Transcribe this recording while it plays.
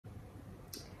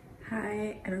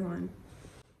Hi everyone.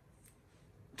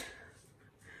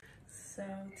 So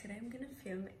today I'm gonna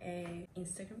film a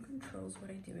Instagram controls what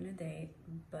I do in a day,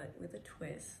 but with a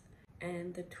twist.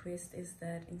 And the twist is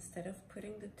that instead of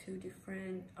putting the two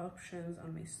different options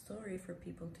on my story for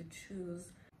people to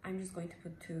choose, I'm just going to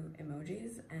put two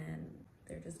emojis and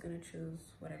they're just gonna choose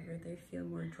whatever they feel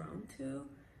more drawn to.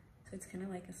 So it's kind of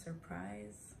like a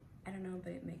surprise. I don't know,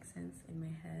 but it makes sense in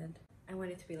my head. I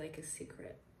want it to be like a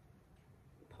secret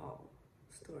Paul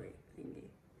story thingy.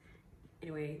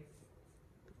 Anyway,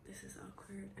 this is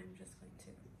awkward. I'm just going to.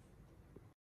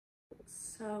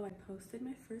 So I posted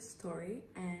my first story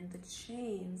and the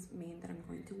chains mean that I'm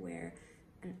going to wear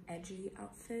an edgy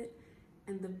outfit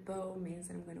and the bow means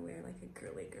that I'm going to wear like a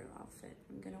girly girl outfit.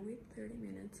 I'm going to wait 30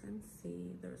 minutes and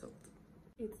see the result.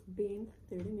 It's been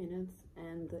 30 minutes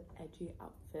and the edgy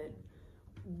outfit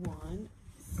won,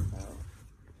 so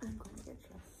I'm going to get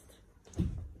dressed.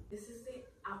 This is the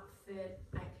outfit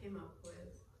I came up with.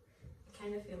 I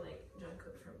kind of feel like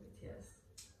Jungkook from BTS.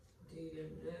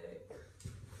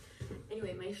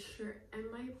 Anyway, my shirt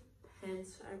and my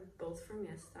pants are both from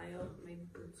yesstyle. My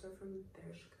boots are from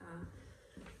Bershka.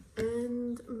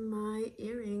 And my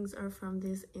earrings are from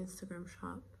this Instagram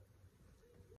shop.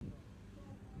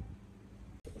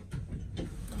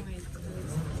 Wait,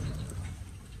 please.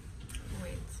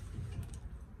 Wait.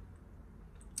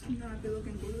 No, I'd be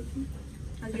looking good.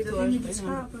 I'd Ty be looking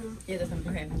top. Jedę tam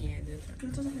trochę nie jedę.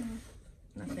 Co to jest?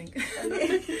 Nothing.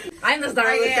 I'm the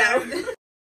star of the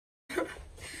show.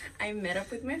 I met up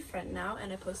with my friend now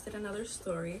and I posted another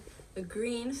story. The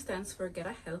green stands for get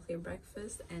a healthy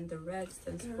breakfast and the red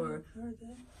stands for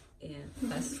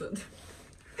fast food.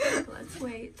 Let's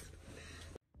wait.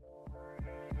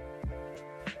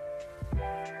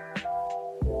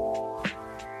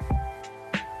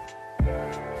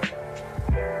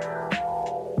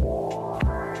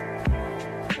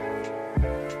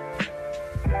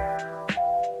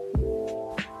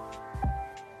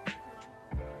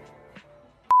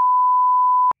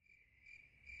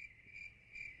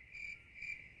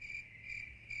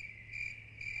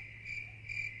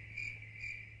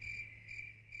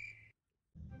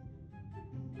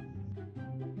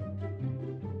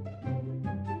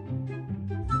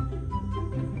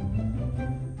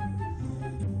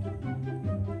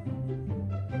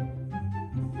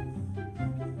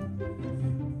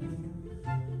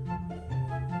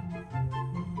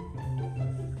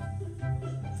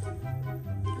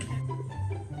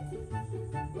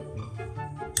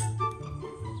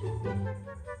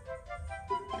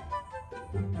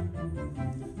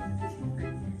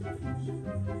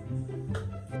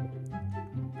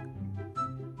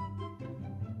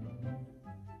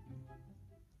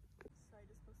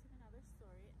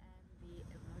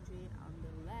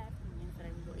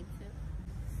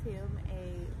 Film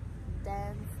a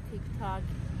dance TikTok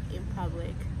in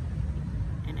public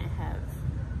and I have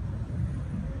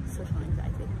social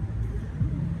anxiety,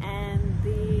 and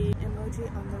the emoji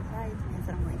on the right means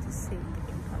that I'm going to sing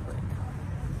in public,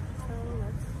 so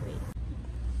let's wait.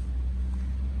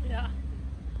 Yeah,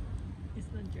 it's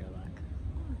not your luck.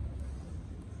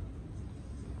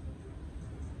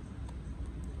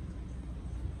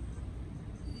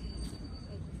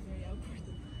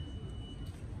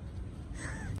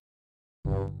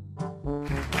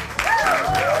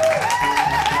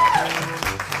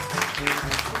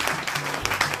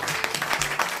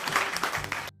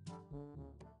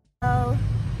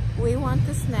 We want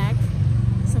the snack,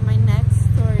 so my next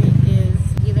story is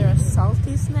either a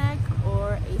salty snack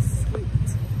or a sweet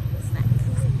snack.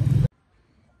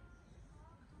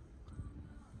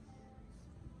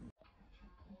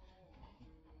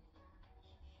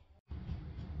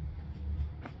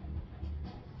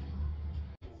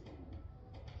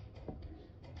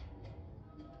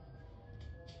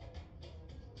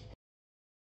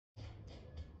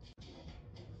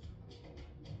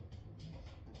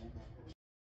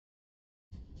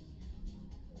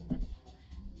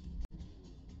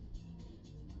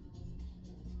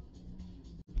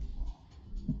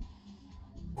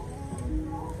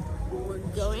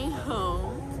 Going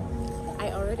home.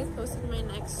 I already posted my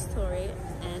next story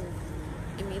and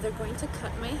I'm either going to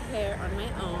cut my hair on my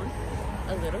own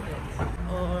a little bit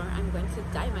or I'm going to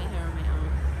dye my hair on my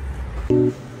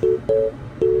own.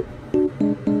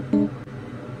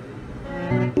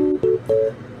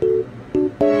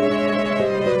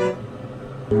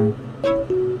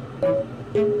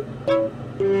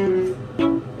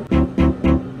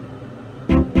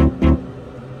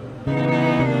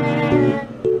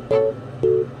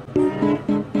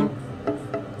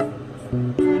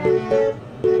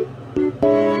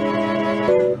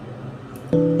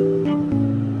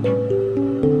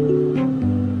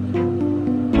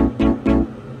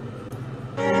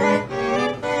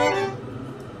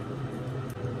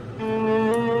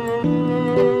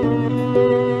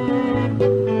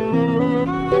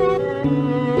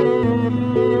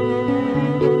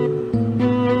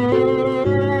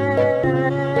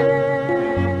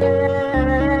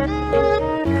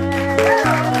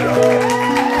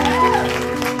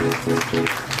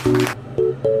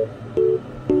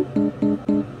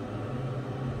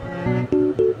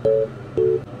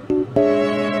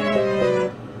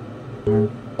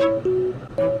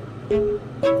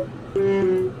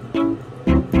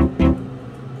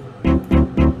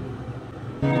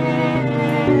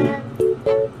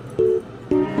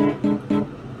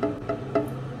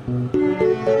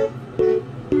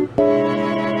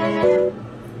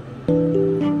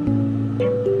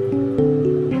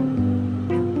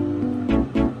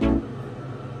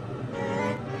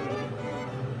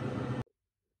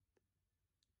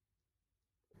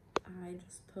 I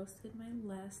just posted my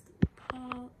last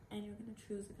haul, and you're gonna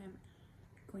choose if I'm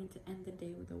going to end the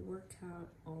day with a workout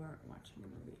or watching a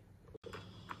movie.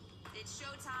 It's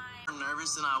showtime. I'm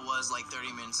nervous than I was like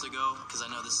 30 minutes ago because I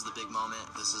know this is the big moment.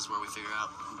 This is where we figure out.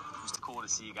 It's cool to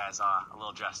see you guys a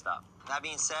little dressed up. That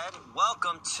being said,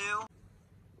 welcome to